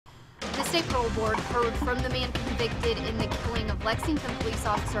State Parole Board heard from the man convicted in the killing of Lexington police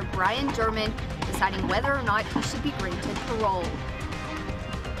officer Brian German, deciding whether or not he should be granted parole.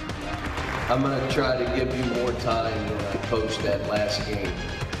 I'm going to try to give you more time when I coached that last game.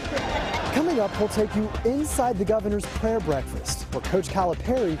 Coming up, we'll take you inside the governor's prayer breakfast, where Coach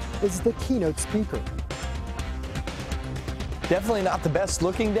Calipari is the keynote speaker. Definitely not the best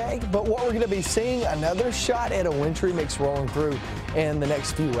looking day, but what we're going to be seeing, another shot at a wintry mix rolling through in the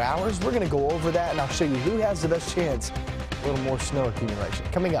next few hours. We're going to go over that, and I'll show you who has the best chance. A little more snow accumulation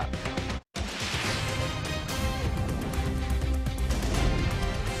coming up.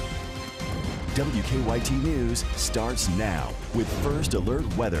 WKYT News starts now with First Alert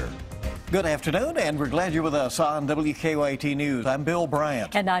Weather. Good afternoon, and we're glad you're with us on WKYT News. I'm Bill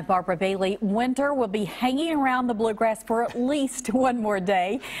Bryant. And I'm Barbara Bailey. Winter will be hanging around the bluegrass for at least one more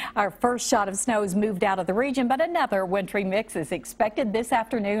day. Our first shot of snow has moved out of the region, but another wintry mix is expected this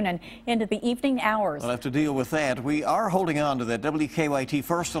afternoon and into the evening hours. We'll have to deal with that. We are holding on to that WKYT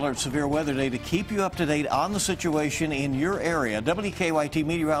First Alert Severe Weather Day to keep you up to date on the situation in your area. WKYT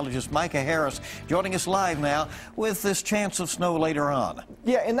meteorologist Micah Harris joining us live now with this chance of snow later on.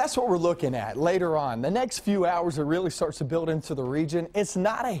 Yeah, and that's what we're looking at later on. The next few hours, it really starts to build into the region. It's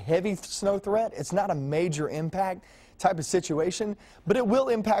not a heavy snow threat. It's not a major impact type of situation, but it will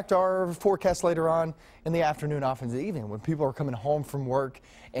impact our forecast later on in the afternoon, often in the evening, when people are coming home from work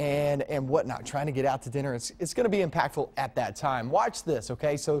and whatnot, trying to get out to dinner. It's going to be impactful at that time. Watch this,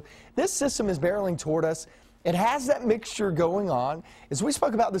 okay? So this system is barreling toward us. It has that mixture going on. As we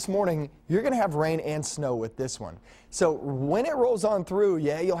spoke about this morning, you're going to have rain and snow with this one. So when it rolls on through,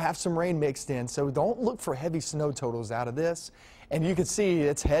 yeah, you'll have some rain mixed in. So don't look for heavy snow totals out of this. And you can see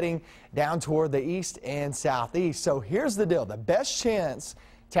it's heading down toward the east and southeast. So here's the deal. The best chance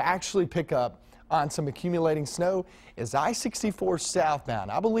to actually pick up on some accumulating snow is I-64 southbound.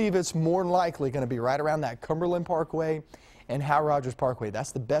 I believe it's more than likely going to be right around that Cumberland Parkway and Hal Rogers Parkway.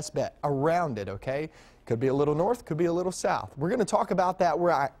 That's the best bet around it, okay? Could be a little north, could be a little south. We're going to talk about that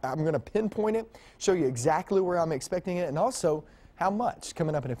where I'm going to pinpoint it, show you exactly where I'm expecting it, and also how much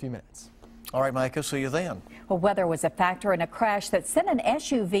coming up in a few minutes. All right, Micah, see you then. Well, weather was a factor in a crash that sent an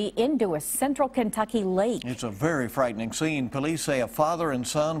SUV into a central Kentucky lake. It's a very frightening scene. Police say a father and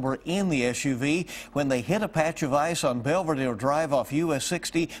son were in the SUV when they hit a patch of ice on Belvedere Drive off US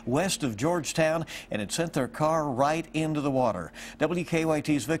 60 west of Georgetown, and it sent their car right into the water.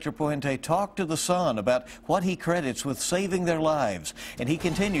 WKYT's Victor Puente talked to the son about what he credits with saving their lives, and he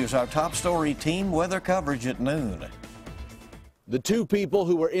continues our top story team weather coverage at noon. The two people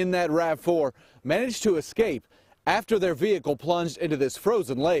who were in that RAV4 managed to escape after their vehicle plunged into this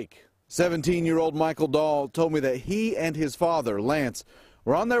frozen lake. 17-year-old Michael Dahl told me that he and his father, Lance,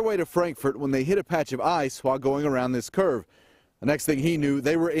 were on their way to Frankfort when they hit a patch of ice while going around this curve. The next thing he knew,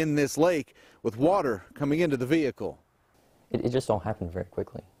 they were in this lake with water coming into the vehicle. It just all happened very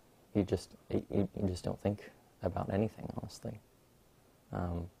quickly. You just don't think about anything, honestly.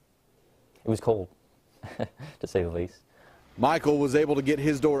 It was cold, to say the least. Michael was able to get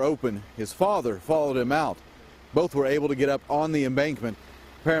his door open. His father followed him out. Both were able to get up on the embankment.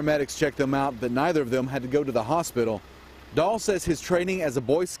 Paramedics checked them out, but neither of them had to go to the hospital. Dahl says his training as a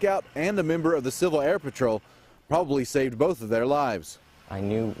Boy Scout and a member of the Civil Air Patrol probably saved both of their lives. I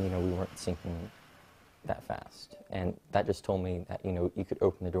knew, we weren't sinking that fast, and that just told me that, you could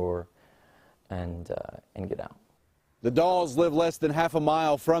open the door and get out. The Dahls live less than half a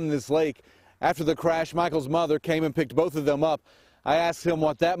mile from this lake. After the crash, Michael's mother came and picked both of them up. I asked him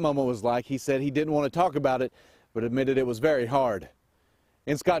what that moment was like. He said he didn't want to talk about it, but admitted it was very hard.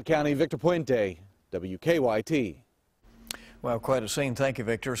 In Scott County, Victor Puente, WKYT. Well, quite a scene. Thank you,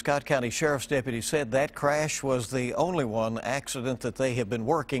 Victor. Scott County Sheriff's deputy said that crash was the only one accident that they have been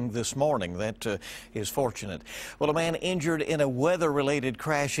working this morning. That is fortunate. Well, a man injured in a weather-related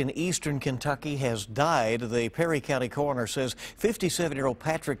crash in eastern Kentucky has died. The Perry County coroner says 57-year-old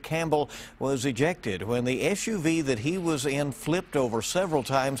Patrick Campbell was ejected when the SUV that he was in flipped over several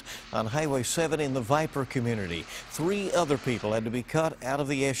times on Highway 7 in the Viper community. 3 other people had to be cut out of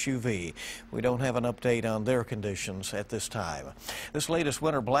the SUV. We don't have an update on their conditions at this time. This latest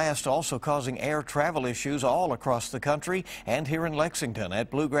winter blast also causing air travel issues all across the country and here in Lexington. At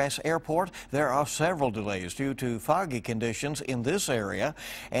Bluegrass Airport, there are several delays due to foggy conditions in this area,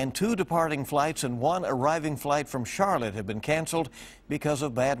 and 2 departing flights and 1 arriving flight from Charlotte have been canceled because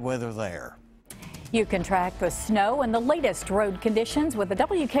of bad weather there. You can track the snow and the latest road conditions with the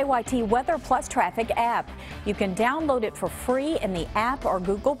WKYT Weather Plus Traffic app. You can download it for free in the app or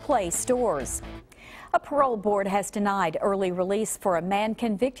Google Play stores. A parole board has denied early release for a man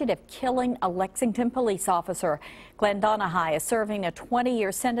convicted of killing a Lexington police officer. Glenn Donahue is serving a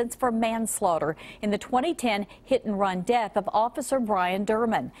 20-year sentence for manslaughter in the 2010 hit-and-run death of Officer Brian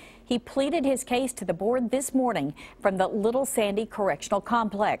Durman. He pleaded his case to the board this morning from the Little Sandy Correctional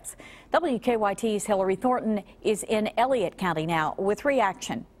Complex. WKYT's Hillary Thornton is in Elliott County now with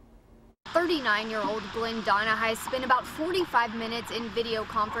reaction. 39-year-old Glenn Donahue spent about 45 minutes in video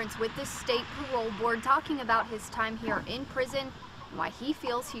conference with the state parole board talking about his time here in prison and why he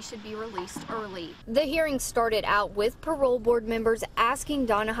feels he should be released early. The hearing started out with parole board members asking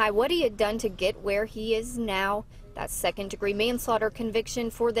Donahue what he had done to get where he is now. That second-degree manslaughter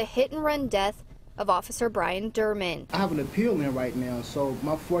conviction for the hit-and-run death of Officer Brian Durman. I have an appeal in right now, so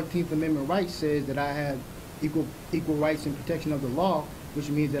my 14th Amendment right says that I have equal rights and protection of the law, which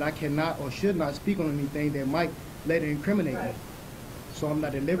means that I cannot or should not speak on anything that might later incriminate me. So I'm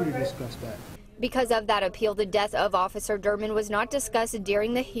not at liberty to discuss that. Because of that appeal, the death of Officer Durman was not discussed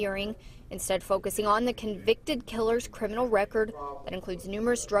during the hearing, instead focusing on the convicted killer's criminal record that includes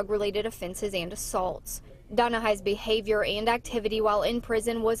numerous drug-related offenses and assaults. Donahue's behavior and activity while in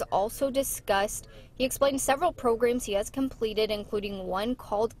prison was also discussed. He explained several programs he has completed, including one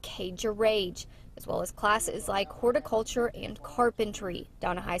called Cage Your Rage, as well as classes like horticulture and carpentry.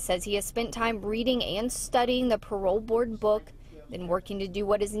 Donahue says he has spent time reading and studying the parole board book, then working to do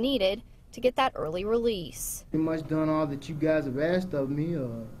what is needed to get that early release. Pretty much done all that you guys have asked of me,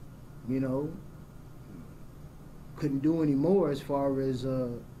 couldn't do any more as far as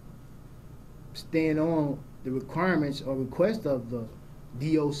staying on the requirements or request of the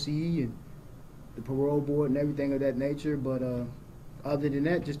DOC and the parole board and everything of that nature, but other than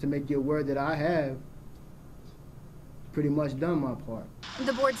that, just to make you aware that I have pretty much done my part.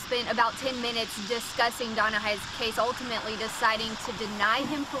 The board spent about 10 minutes discussing Donahue's case, ultimately deciding to deny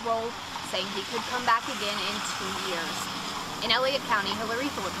him parole, saying he could come back again in 2 years. In Elliott County, Hillary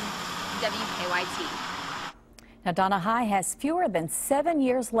Thornton, WKYT. Now, Donahue has fewer than 7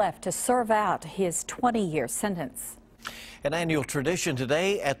 years left to serve out his 20-year sentence. An annual tradition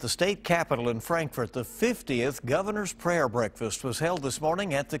today at the state capitol in Frankfort. The 50th Governor's Prayer Breakfast was held this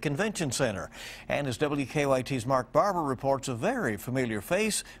morning at the Convention Center. And as WKYT's Mark Barber reports, a very familiar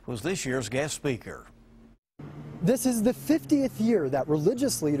face was this year's guest speaker. This is the 50th year that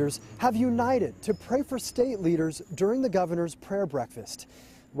religious leaders have united to pray for state leaders during the Governor's Prayer Breakfast.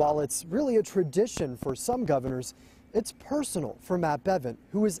 While it's really a tradition for some governors, it's personal for Matt Bevin,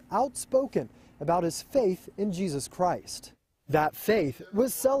 who is outspoken about his faith in Jesus Christ. That faith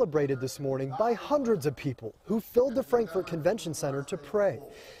was celebrated this morning by hundreds of people who filled the Frankfort Convention Center to pray.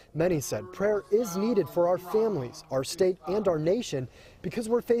 Many said prayer is needed for our families, our state, and our nation because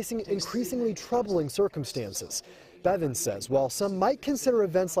we're facing increasingly troubling circumstances. Bevin says while some might consider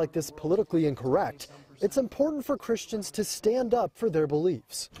events like this politically incorrect, it's important for Christians to stand up for their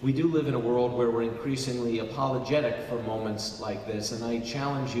beliefs. We do live in a world where we're increasingly apologetic for moments like this, and I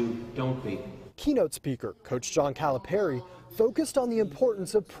challenge you, don't be. Keynote speaker, Coach John Calipari, focused on the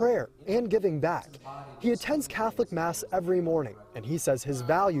importance of prayer and giving back. He attends Catholic Mass every morning, and he says his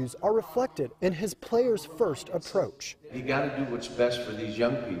values are reflected in his players' first approach. You got to do what's best for these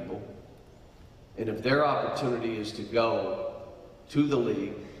young people, and if their opportunity is to go to the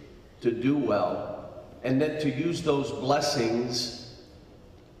league, to do well, and then to use those blessings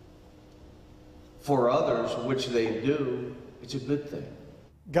for others, which they do, it's a good thing.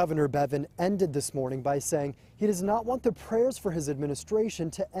 Governor Bevin ended this morning by saying he does not want the prayers for his administration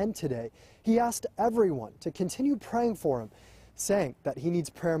to end today. He asked everyone to continue praying for him, saying that he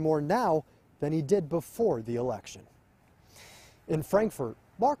needs prayer more now than he did before the election. In Frankfort,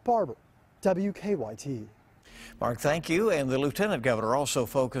 Mark Barber, WKYT. Mark, thank you. And the Lieutenant Governor also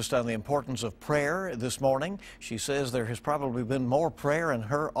focused on the importance of prayer this morning. She says there has probably been more prayer in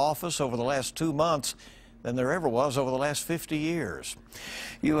her office over the last 2 months than there ever was over the last 50 years.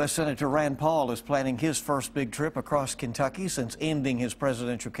 U.S. Senator Rand Paul is planning his first big trip across Kentucky since ending his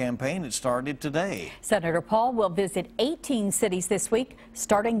presidential campaign. It started today. Senator Paul will visit 18 cities this week,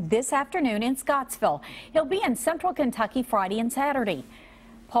 starting this afternoon in Scottsville. He'll be in central Kentucky Friday and Saturday.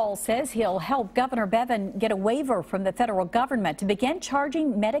 Paul says he'll help Governor Bevin get a waiver from the federal government to begin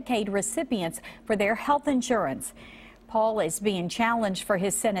charging Medicaid recipients for their health insurance. Paul is being challenged for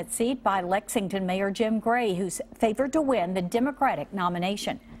his Senate seat by Lexington Mayor Jim Gray, who's favored to win the Democratic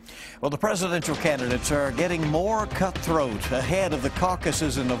nomination. Well, the presidential candidates are getting more cutthroat ahead of the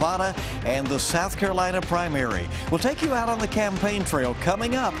caucuses in Nevada and the South Carolina primary. We'll take you out on the campaign trail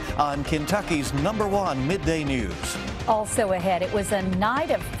coming up on Kentucky's #1 Midday News. Also ahead, it was a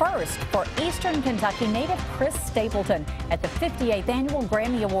night of first for Eastern Kentucky native Chris Stapleton at the 58th Annual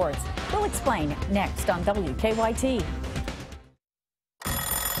Grammy Awards. We'll explain next on WKYT.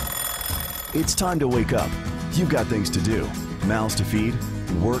 It's time to wake up. You've got things to do, mouths to feed,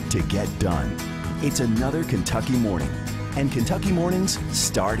 work to get done. It's another Kentucky morning. And Kentucky mornings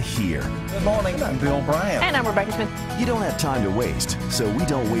start here. Good morning, I'm Bill Bryant. And I'm Rebecca Smith. You don't have time to waste, so we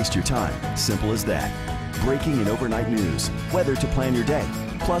don't waste your time. Simple as that. Breaking and overnight news, weather to plan your day,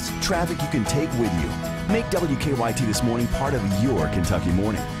 plus traffic you can take with you. Make WKYT This Morning part of your Kentucky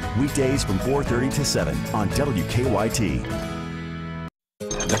morning. Weekdays from 4:30 to 7 on WKYT.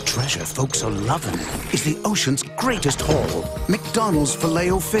 The treasure folks are loving is the ocean's greatest haul. McDonald's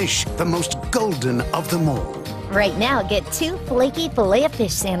Filet-O-Fish, the most golden of them all. Right now, get 2 flaky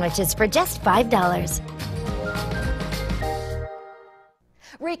Filet-O-Fish sandwiches for just $5.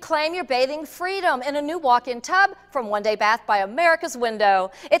 Reclaim your bathing freedom in a new walk-in tub from One Day Bath by America's Window.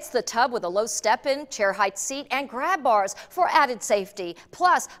 It's the tub with a low step-in, chair height seat, and grab bars for added safety,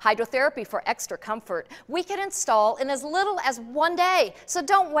 plus hydrotherapy for extra comfort. We can install in as little as 1 day, so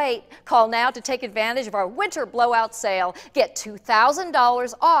don't wait. Call now to take advantage of our winter blowout sale. Get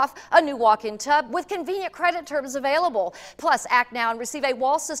 $2,000 off a new walk-in tub with convenient credit terms available. Plus, act now and receive a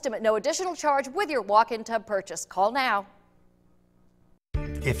wall system at no additional charge with your walk-in tub purchase. Call now.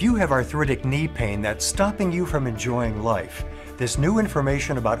 If you have arthritic knee pain that's stopping you from enjoying life, this new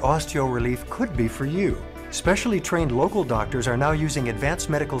information about osteorelief could be for you. Specially trained local doctors are now using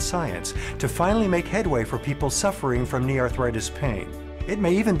advanced medical science to finally make headway for people suffering from knee arthritis pain. It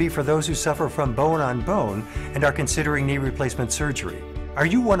may even be for those who suffer from bone on bone and are considering knee replacement surgery. Are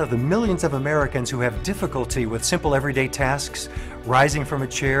you one of the millions of Americans who have difficulty with simple everyday tasks, rising from a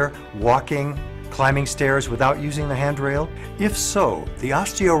chair, walking, climbing stairs without using the handrail? If so, the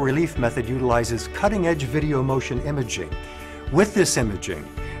OsteoRelief method utilizes cutting-edge video motion imaging. With this imaging,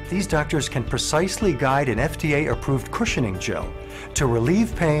 these doctors can precisely guide an FDA-approved cushioning gel to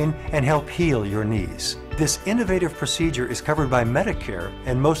relieve pain and help heal your knees. This innovative procedure is covered by Medicare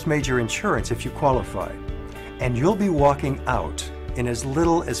and most major insurance if you qualify. And you'll be walking out in as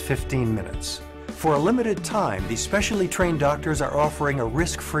little as 15 minutes. For a limited time, these specially trained doctors are offering a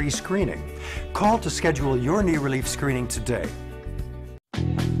risk-free screening. Call to schedule your knee relief screening today.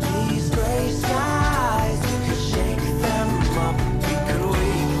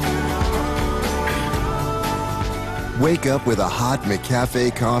 Wake up with a hot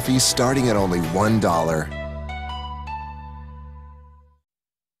McCafe coffee starting at only $1.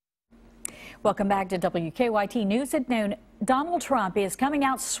 Welcome back to WKYT News at noon. Donald Trump is coming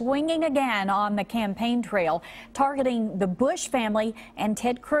out swinging again on the campaign trail, targeting the Bush family and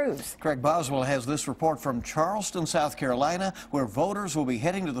Ted Cruz. Craig Boswell has this report from Charleston, South Carolina, where voters will be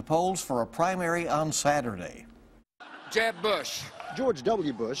heading to the polls for a primary on Saturday. Jeb Bush. George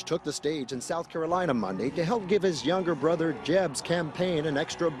W. Bush took the stage in South Carolina Monday to help give his younger brother Jeb's campaign an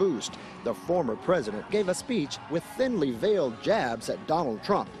extra boost. The former president gave a speech with thinly veiled jabs at Donald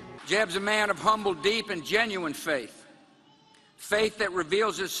Trump. Jeb's a man of humble, deep, and genuine faith. Faith that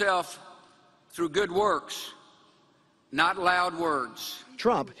reveals itself through good works, not loud words.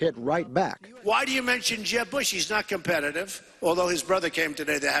 Trump hit right back. Why do you mention Jeb Bush? He's not competitive. Although his brother came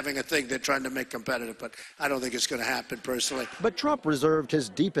today, they're having a thing they're trying to make competitive, but I don't think it's going to happen personally. But Trump reserved his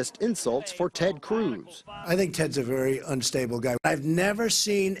deepest insults for Ted Cruz. I think Ted's a very unstable guy. I've never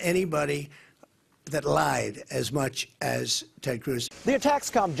seen anybody that lied as much as Ted Cruz. The attacks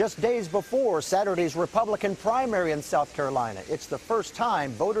come just days before Saturday's Republican primary in South Carolina. It's the first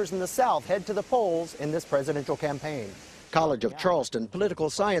time voters in the South head to the polls in this presidential campaign. College of Charleston political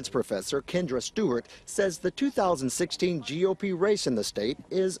science professor Kendra Stewart says the 2016 GOP race in the state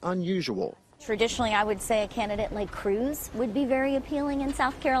is unusual. Traditionally, I would say a candidate like Cruz would be very appealing in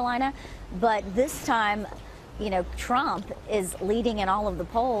South Carolina, but this time, you know, Trump is leading in all of the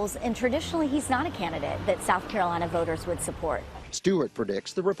polls, and traditionally he's not a candidate that South Carolina voters would support. Stewart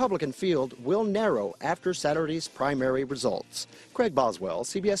predicts the Republican field will narrow after Saturday's primary results. Craig Boswell,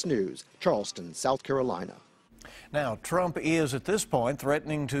 CBS News, Charleston, South Carolina. Now, Trump is at this point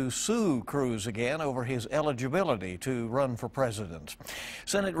threatening to sue Cruz again over his eligibility to run for president.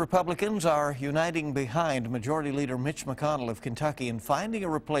 Senate Republicans are uniting behind Majority Leader Mitch McConnell of Kentucky in finding a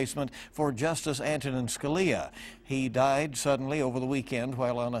replacement for Justice Antonin Scalia. He died suddenly over the weekend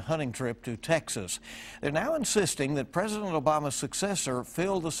while on a hunting trip to Texas. They're now insisting that President Obama's successor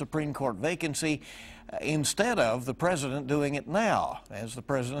fill the Supreme Court vacancy instead of the president doing it now, as the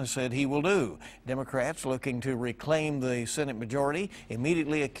president said he will do. Democrats looking to reclaim the Senate majority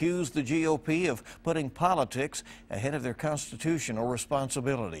immediately accused the GOP of putting politics ahead of their constitutional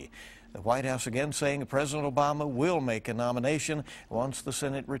responsibility. The White House again saying that President Obama will make a nomination once the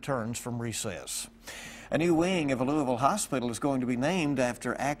Senate returns from recess. A new wing of a Louisville hospital is going to be named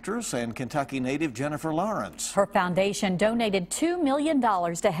after actress and Kentucky native Jennifer Lawrence. Her foundation donated $2 million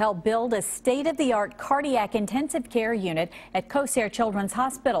to help build a state-of-the-art cardiac intensive care unit at Corsair Children's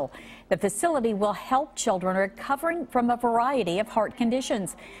Hospital. The facility will help children recovering from a variety of heart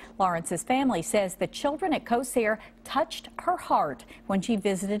conditions. Lawrence's family says the children at Corsair touched her heart when she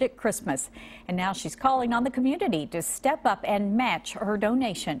visited at Christmas. And now she's calling on the community to step up and match her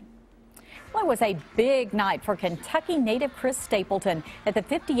donation. Well, it was a big night for Kentucky native Chris Stapleton at the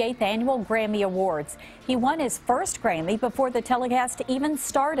 58th Annual Grammy Awards. He won his first Grammy before the telecast even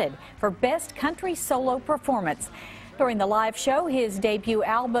started for Best Country Solo Performance. During the live show, his debut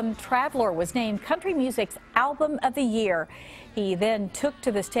album, Traveler, was named Country Music's Album of the Year. He then took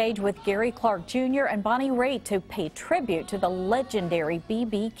to the stage with Gary Clark Jr. and Bonnie Raitt to pay tribute to the legendary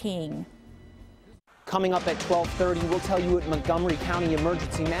B.B. King. Coming up at 12:30, we'll tell you what Montgomery County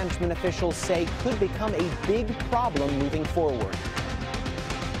emergency management officials say could become a big problem moving forward.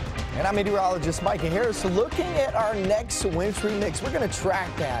 And I'm meteorologist Micah Harris. So looking at our next wintry mix, we're going to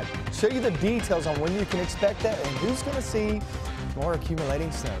track that, show you the details on when you can expect that and who's going to see more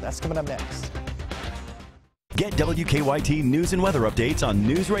accumulating snow. That's coming up next. Get WKYT news and weather updates on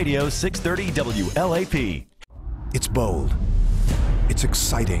News Radio 630 WLAP. It's bold. It's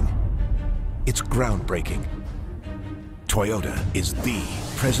exciting. It's groundbreaking. Toyota is the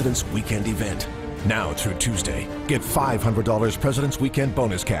President's Weekend event. Now through Tuesday, get $500 President's Weekend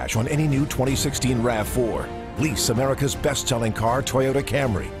bonus cash on any new 2016 RAV4. Lease America's best-selling car, Toyota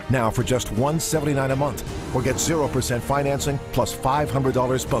Camry, now for just $179 a month. Or get 0% financing plus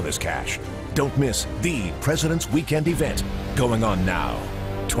 $500 bonus cash. Don't miss the President's Weekend event going on now.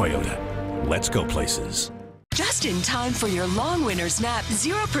 Toyota, let's go places. Just in time for your long winter's nap,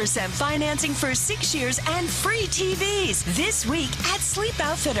 0% financing for 6 years and free TVs this week at Sleep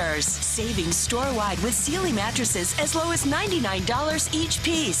Outfitters. Savings store-wide with Sealy mattresses as low as $99 each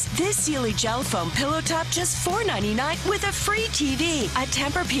piece. This Sealy gel foam pillow top just $4.99 with a free TV. A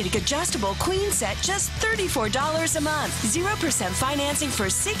Tempur-Pedic adjustable queen set just $34 a month. 0% financing for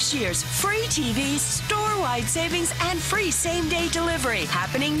 6 years, free TVs, store-wide savings, and free same-day delivery.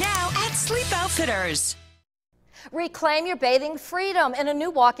 Happening now at Sleep Outfitters. Reclaim your bathing freedom in a new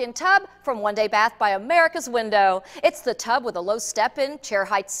walk-in tub from One Day Bath by America's Window. It's the tub with a low step-in, chair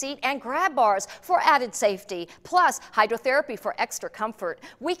height seat, and grab bars for added safety, plus hydrotherapy for extra comfort.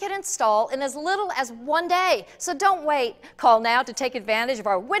 We can install in as little as 1 day, so don't wait. Call now to take advantage of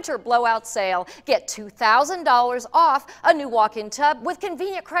our winter blowout sale. Get $2,000 off a new walk-in tub with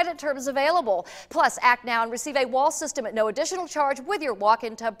convenient credit terms available. Plus, act now and receive a wall system at no additional charge with your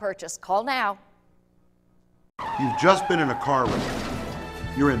walk-in tub purchase. Call now. You've just been in a car wreck.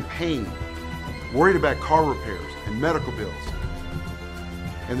 You're in pain, worried about car repairs and medical bills.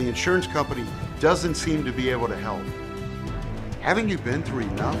 And the insurance company doesn't seem to be able to help. Haven't you been through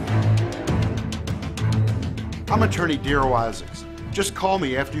enough? I'm attorney Darryl Isaacs. Just call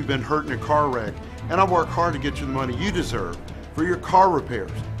me after you've been hurt in a car wreck, and I'll work hard to get you the money you deserve for your car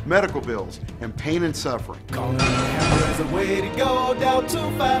repairs, medical bills, and pain and suffering. Calling there's a way to go down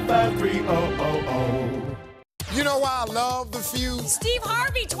 255-3000. You know why I love The Feud? Steve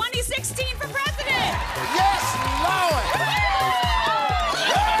Harvey, 2016 for president. Yes, Lord.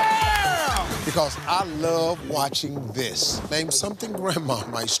 Yeah! Because I love watching this. Name something Grandma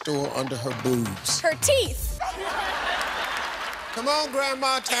might store under her boobs. Her teeth. Come on,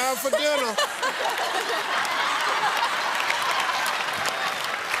 Grandma, time for dinner.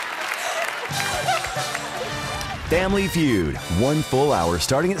 Family Feud, 1 full hour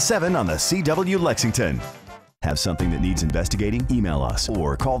starting at 7 on the CW Lexington. Have something that needs investigating? Email us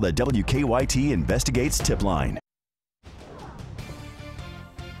or call the WKYT Investigates tip line.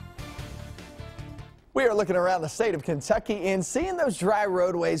 We are looking around the state of Kentucky and seeing those dry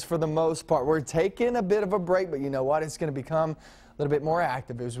roadways for the most part. We're taking a bit of a break, but you know what? It's going to become a little bit more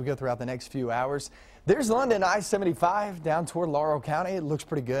active as we go throughout the next few hours. There's London I-75 down toward Laurel County. It looks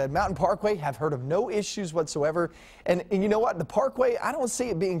pretty good. Mountain Parkway, have heard of no issues whatsoever. And you know what? The Parkway, I don't see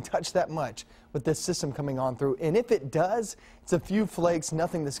it being touched that much with this system coming on through. And if it does, it's a few flakes,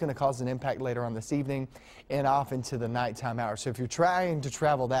 nothing that's going to cause an impact later on this evening and off into the nighttime hours. So if you're trying to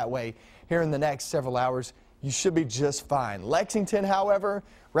travel that way here in the next several hours, you should be just fine. Lexington, however,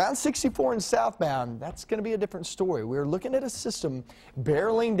 Route 64 and southbound, that's going to be a different story. We're looking at a system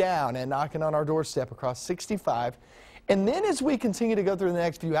barreling down and knocking on our doorstep across 65. And then as we continue to go through the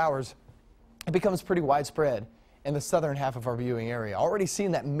next few hours, it becomes pretty widespread in the southern half of our viewing area. Already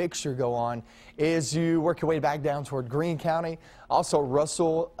seeing that mixture go on as you work your way back down toward Greene County, also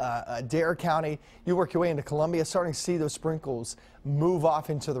Russell, Dare County. You work your way into Columbia, starting to see those sprinkles move off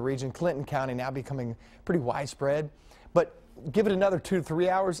into the region. Clinton County now becoming pretty widespread. But give it another 2 to 3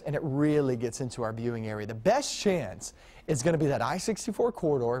 hours and it really gets into our viewing area. The best chance is going to be that I-64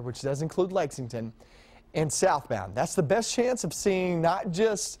 corridor, which does include Lexington, and southbound. That's the best chance of seeing not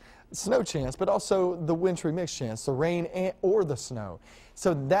just snow chance, but also the wintry mix chance, the rain or the snow.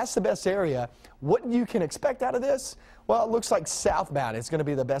 So that's the best area. What you can expect out of this? Well, it looks like southbound is going to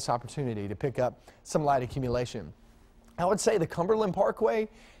be the best opportunity to pick up some light accumulation. I would say the Cumberland Parkway,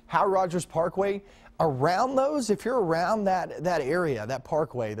 Howard Rogers Parkway, around those, if you're around that area, that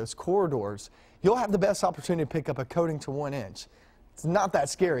parkway, those corridors, you'll have the best opportunity to pick up a coating to 1 inch. It's not that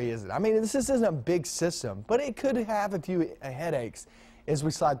scary, is it? I mean, this isn't a big system, but it could have a few headaches as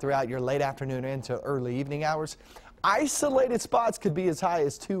we slide throughout your late afternoon into early evening hours. Isolated spots could be as high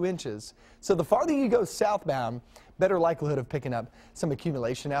as 2 inches. So the farther you go southbound, better likelihood of picking up some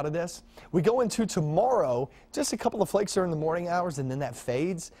accumulation out of this. We go into tomorrow, just a couple of flakes during the morning hours, and then that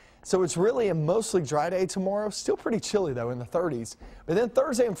fades. So it's really a mostly dry day tomorrow. Still pretty chilly, though, in the 30s. But then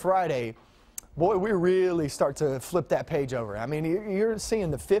Thursday and Friday, boy, we really start to flip that page over. I mean, you're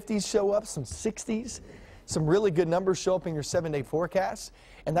seeing the 50s show up, some 60s. Some really good numbers show up in your 7-day forecast,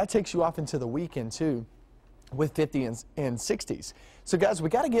 and that takes you off into the weekend too with 50s and 60s. So guys, we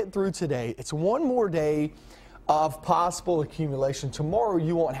got to get through today. It's one more day of possible accumulation. Tomorrow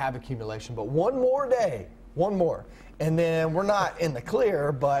you won't have accumulation, but one more day, one more. And then we're not in the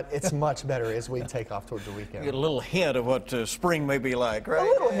clear, but it's much better as we take off toward the weekend. Get a little hint of what spring may be like, right?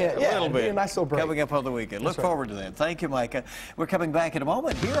 A little hint, yeah. A little bit. A nice little break. Coming up on the weekend. That's Look forward to that. Thank you, Micah. We're coming back in a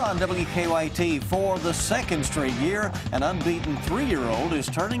moment here on WKYT. For the second straight year, an unbeaten 3-year-old is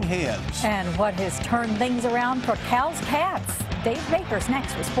turning heads. And what has turned things around for Cal's Cats? Dave Baker's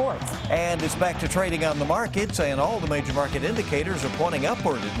next with sports. And it's back to trading on the markets, and all the major market indicators are pointing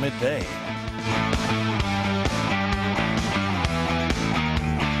upward at midday.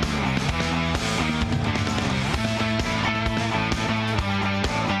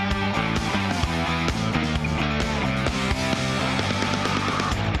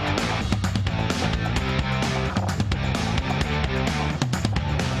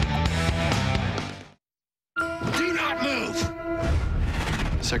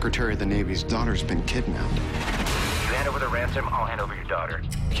 Secretary of the Navy's daughter's been kidnapped. You hand over the ransom, I'll hand over your daughter.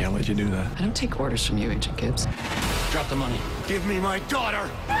 Can't let you do that. I don't take orders from you, Agent Gibbs. Drop the money. Give me my daughter!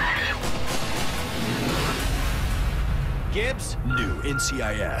 Gibbs? New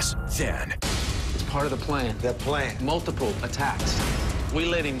NCIS. Then. It's part of the plan. That plan? Multiple attacks. We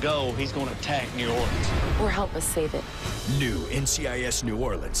let him go, he's going to attack New Orleans. Or help us save it. New NCIS New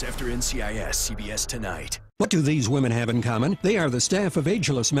Orleans after NCIS, CBS tonight. What do these women have in common? They are the staff of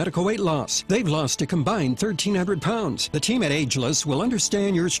Ageless Medical Weight Loss. They've lost a combined 1,300 pounds. The team at Ageless will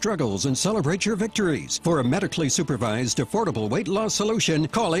understand your struggles and celebrate your victories. For a medically supervised, affordable weight loss solution,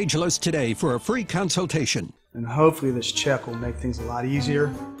 call Ageless today for a free consultation. And hopefully this check will make things a lot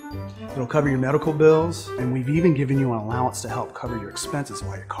easier. It'll cover your medical bills, and we've even given you an allowance to help cover your expenses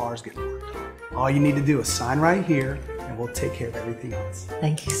while your car's getting worked on. All you need to do is sign right here, and we'll take care of everything else.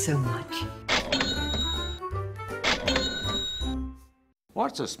 Thank you so much.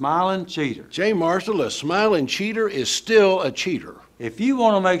 What's a smiling cheater? Jay Marshall, a smiling cheater is still a cheater. If you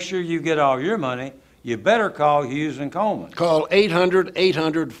want to make sure you get all your money, you better call Hughes & Coleman. Call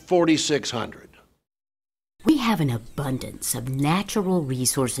 800-800-4600. We have an abundance of natural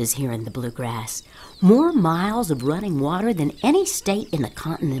resources here in the Bluegrass. More miles of running water than any state in the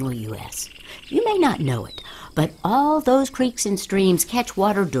continental U.S. You may not know it, but all those creeks and streams catch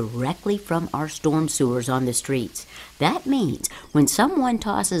water directly from our storm sewers on the streets. That means when someone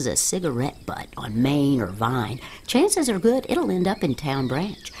tosses a cigarette butt on Main or Vine, chances are good it'll end up in Town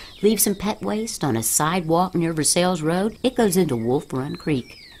Branch. Leave some pet waste on a sidewalk near Versailles Road, it goes into Wolf Run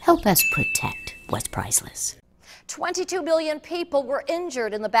Creek. Help us protect what's priceless. 22 million people were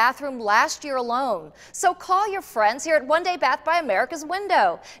injured in the bathroom last year alone. So call your friends here at One Day Bath by America's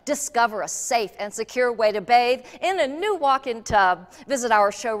Window. Discover a safe and secure way to bathe in a new walk-in tub. Visit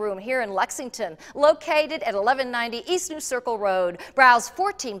our showroom here in Lexington, located at 1190 East New Circle Road. Browse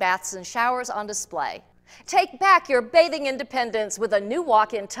 14 baths and showers on display. Take back your bathing independence with a new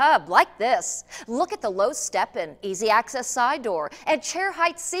walk-in tub like this. Look at the low step-in, easy access side door, and chair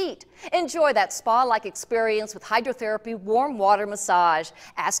height seat. Enjoy that spa-like experience with hydrotherapy warm water massage.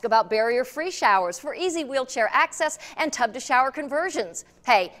 Ask about barrier-free showers for easy wheelchair access and tub-to-shower conversions.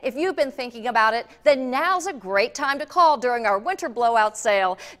 Hey, if you've been thinking about it, then now's a great time to call during our winter blowout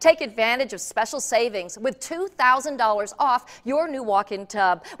sale. Take advantage of special savings with $2,000 off your new walk-in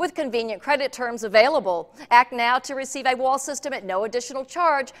tub with convenient credit terms available. Act now to receive a wall system at no additional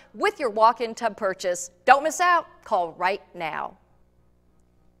charge with your walk-in tub purchase. Don't miss out. Call right now.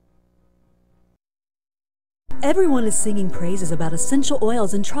 Everyone is singing praises about essential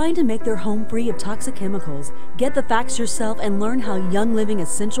oils and trying to make their home free of toxic chemicals. Get the facts yourself and learn how Young Living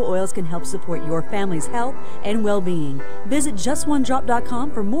essential oils can help support your family's health and well-being. Visit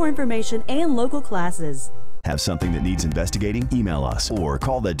justonedrop.com for more information and local classes. Have something that needs investigating? Email us or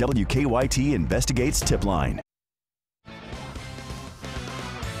call the WKYT Investigates tip line.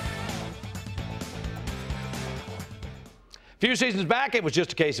 A few seasons back, it was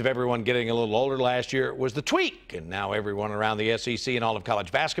just a case of everyone getting a little older. Last year it was the tweak, and now everyone around the SEC and all of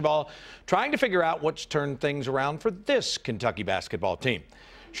college basketball trying to figure out what's turned things around for this Kentucky basketball team.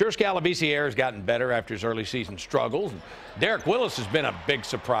 Sure, Scalabiciere has gotten better after his early season struggles. Derek Willis has been a big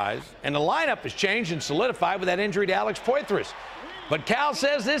surprise, and the lineup has changed and solidified with that injury to Alex Poitras. But Cal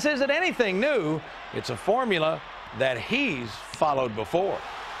says this isn't anything new. It's a formula that he's followed before.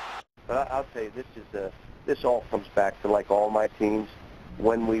 But I'll tell you, this all comes back to, like all my teams,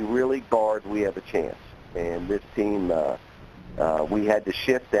 when we really guard, we have a chance. And this team, we had to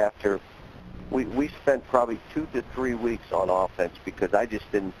shift after. We spent probably 2 to 3 weeks on offense because I just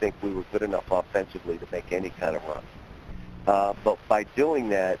didn't think we were good enough offensively to make any kind of run. But by doing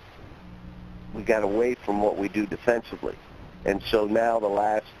that, we got away from what we do defensively. And so now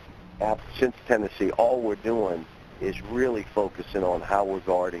since Tennessee, all we're doing is really focusing on how we're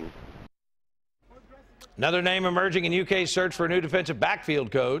guarding. Another name emerging in UK's search for a new defensive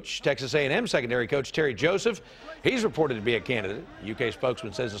backfield coach, Texas A&M secondary coach Terry Joseph. He's reported to be a candidate. UK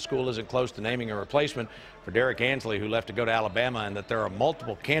spokesman says the school isn't close to naming a replacement for Derek Ansley, who left to go to Alabama, and that there are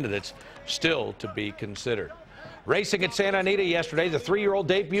multiple candidates still to be considered. Racing at Santa Anita yesterday, the 3-year-old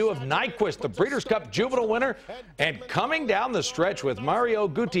debut of Nyquist, the Breeders' Cup Juvenile winner, and coming down the stretch with Mario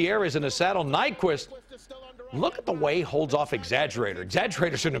Gutierrez in the saddle, Nyquist. Look at the way he holds off Exaggerator.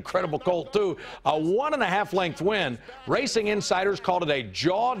 Exaggerator's an incredible colt, too. A 1.5-length win. Racing insiders called it a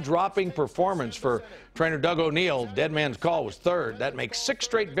jaw-dropping performance for trainer Doug O'Neill. Dead Man's Call was third. That makes 6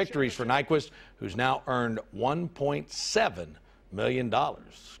 straight victories for Nyquist, who's now earned $1.7 million.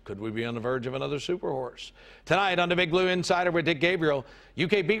 Could we be on the verge of another super horse? Tonight on the Big Blue Insider with Dick Gabriel,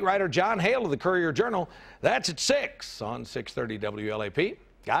 UK beat writer John Hale of the Courier-Journal. That's at 6 on 630 WLAP.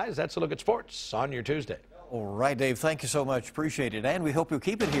 Guys, that's a look at sports on your Tuesday. All right, Dave, thank you so much. Appreciate it. And we hope you'll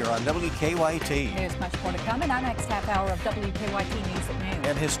keep it here on WKYT. There's much more to come in our next half hour of WKYT News at noon.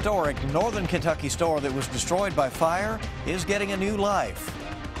 An historic Northern Kentucky store that was destroyed by fire is getting a new life.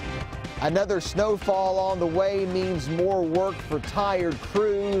 Another snowfall on the way means more work for tired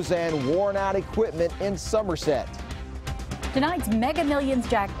crews and worn-out equipment in Somerset. Tonight's Mega Millions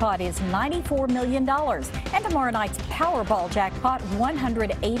jackpot is $94 million, and tomorrow night's Powerball jackpot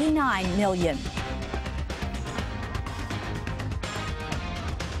 $189 million.